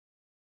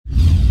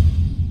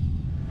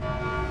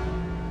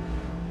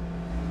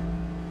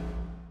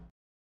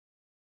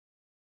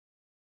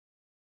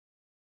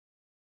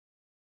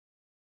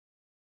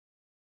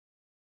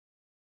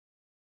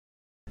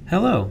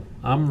Hello,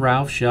 I'm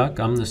Ralph Schoch.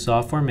 I'm the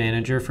software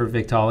manager for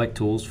Victaulic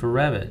Tools for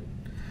Revit.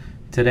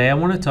 Today I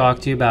want to talk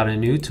to you about a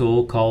new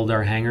tool called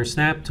our Hanger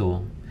Snap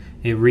tool.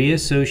 It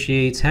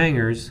reassociates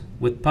hangers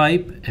with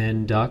pipe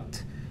and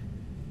duct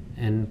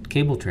and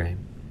cable tray.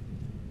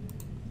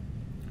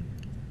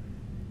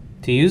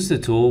 To use the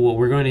tool, what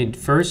we're going to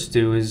first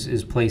do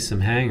is place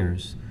some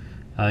hangers.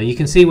 You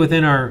can see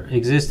within our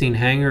existing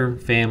hanger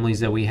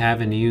families that we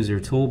have in the user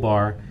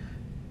toolbar,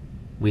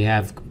 we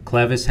have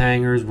clevis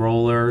hangers,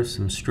 roller,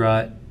 some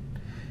strut.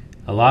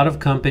 A lot of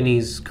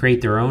companies create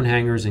their own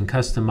hangers and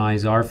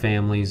customize our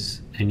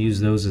families and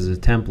use those as a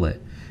template.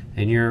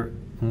 And you're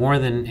more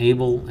than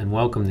able and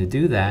welcome to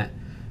do that.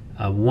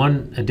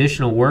 One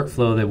additional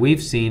workflow that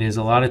we've seen is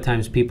a lot of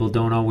times people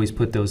don't always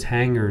put those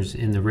hangers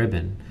in the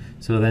ribbon.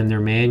 So then they're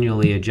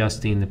manually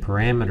adjusting the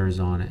parameters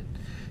on it.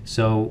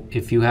 So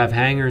if you have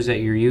hangers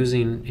that you're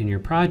using in your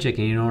project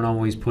and you don't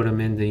always put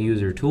them in the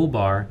user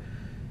toolbar,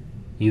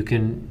 you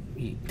can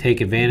take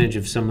advantage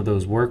of some of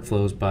those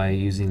workflows by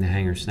using the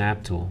Hanger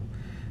Snap tool.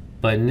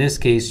 But in this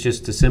case,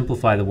 just to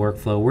simplify the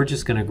workflow, we're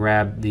just going to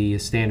grab the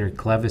standard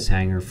clevis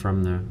hanger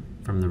from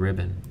the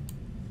ribbon.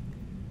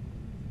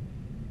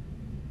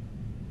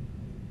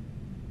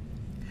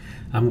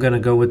 I'm going to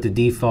go with the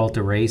default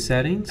array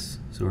settings,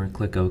 so we're going to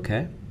click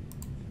OK.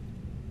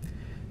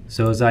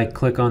 So as I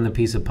click on the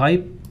piece of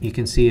pipe, you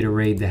can see it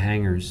arrayed the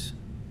hangers.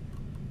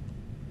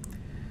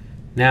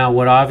 Now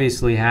what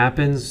obviously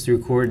happens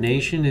through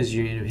coordination is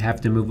you have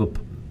to move a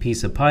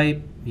piece of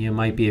pipe. It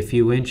might be a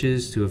few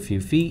inches to a few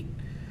feet,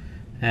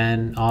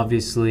 and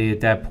obviously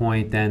at that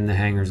point then the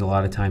hangers a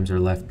lot of times are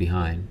left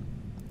behind.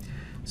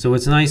 So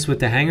what's nice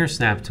with the Hanger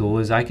Snap tool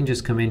is I can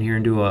just come in here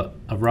and do a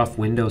rough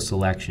window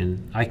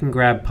selection. I can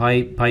grab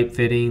pipe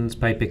fittings,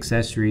 pipe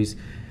accessories,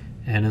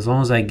 and as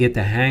long as I get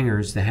the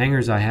hangers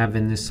I have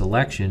in this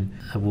selection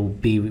will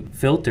be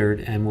filtered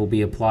and will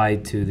be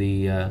applied to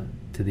the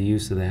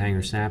use of the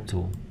Hanger Snap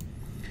tool.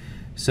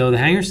 So the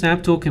Hanger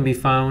Snap tool can be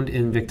found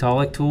in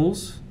Victaulic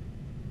Tools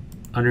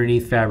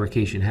underneath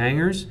Fabrication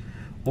Hangers,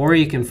 or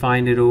you can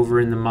find it over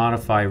in the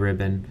Modify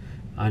ribbon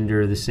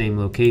under the same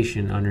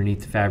location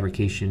underneath the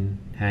Fabrication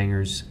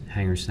Hangers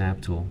Hanger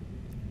Snap tool.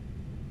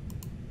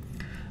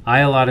 I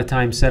a lot of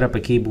times set up a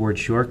keyboard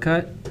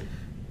shortcut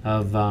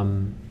of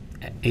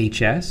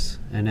HS,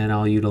 and then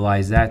I'll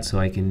utilize that so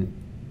I can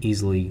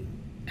easily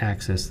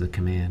access the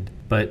command.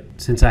 But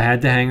since I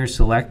had the hangers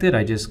selected,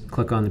 I just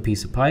click on the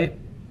piece of pipe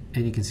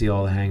and you can see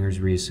all the hangers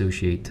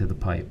reassociate to the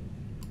pipe.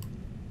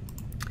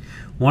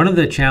 One of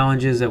the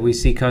challenges that we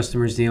see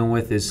customers dealing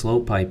with is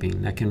slope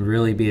piping. That can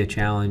really be a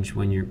challenge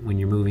when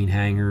you're moving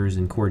hangers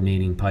and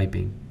coordinating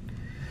piping.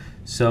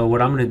 So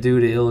what I'm going to do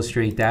to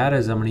illustrate that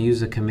is I'm going to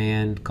use a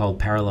command called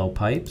parallel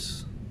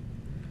pipes,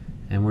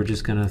 and we're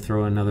just going to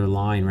throw another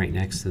line right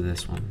next to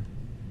this one.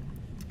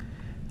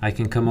 I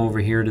can come over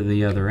here to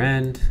the other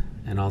end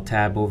and I'll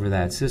tab over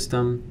that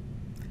system,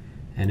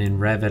 and in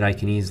Revit I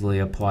can easily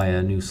apply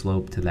a new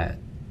slope to that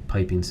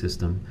piping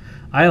system.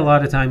 I a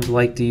lot of times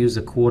like to use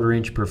a 1/4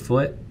 inch per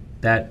foot.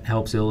 That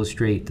helps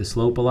illustrate the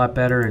slope a lot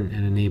better and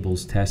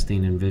enables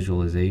testing and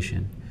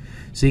visualization.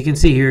 So you can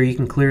see here, you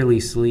can clearly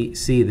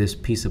see this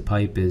piece of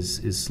pipe is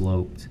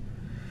sloped.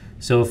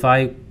 So if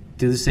I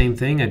do the same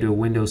thing, I do a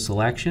window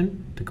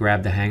selection to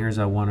grab the hangers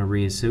I want to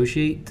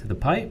reassociate to the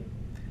pipe.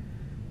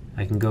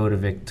 I can go to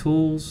Vic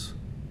Tools,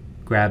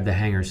 grab the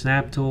Hanger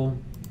Snap tool,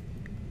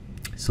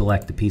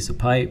 select the piece of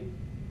pipe,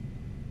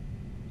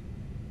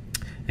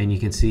 and you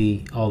can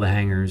see all the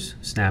hangers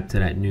snap to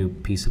that new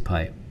piece of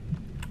pipe.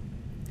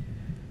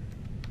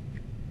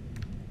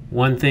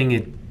 One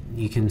thing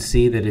you can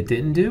see that it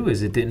didn't do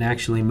is it didn't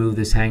actually move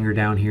this hanger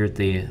down here at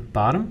the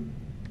bottom.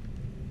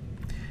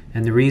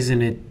 And the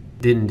reason it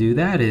didn't do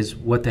that is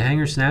what the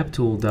Hanger Snap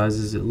tool does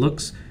is it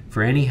looks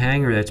for any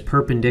hanger that's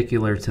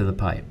perpendicular to the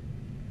pipe.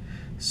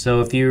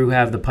 So if you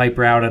have the pipe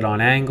routed on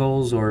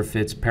angles, or if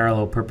it's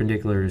parallel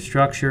perpendicular to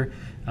structure,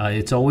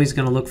 it's always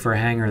going to look for a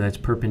hanger that's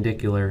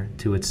perpendicular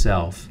to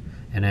itself,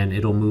 and then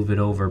it'll move it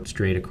over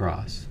straight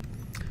across.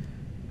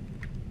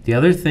 The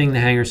other thing the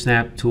Hanger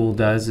Snap tool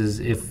does is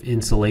if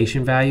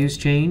insulation values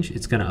change,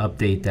 it's going to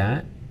update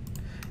that.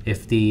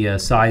 If the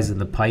size of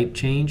the pipe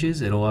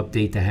changes, it'll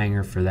update the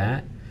hanger for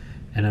that,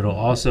 and it'll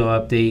also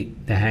update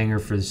the hanger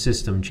for the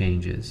system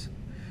changes.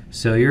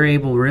 So you're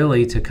able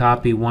really to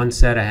copy one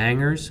set of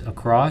hangers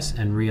across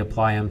and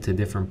reapply them to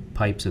different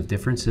pipes of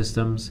different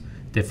systems,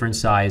 different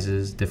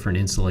sizes, different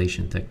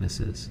insulation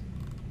thicknesses.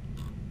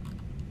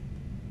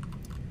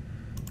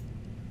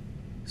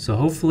 So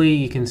hopefully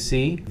you can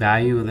see the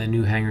value of the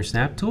new Hanger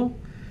Snap tool,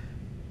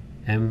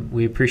 and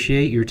we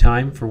appreciate your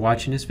time for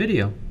watching this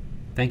video.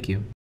 Thank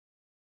you.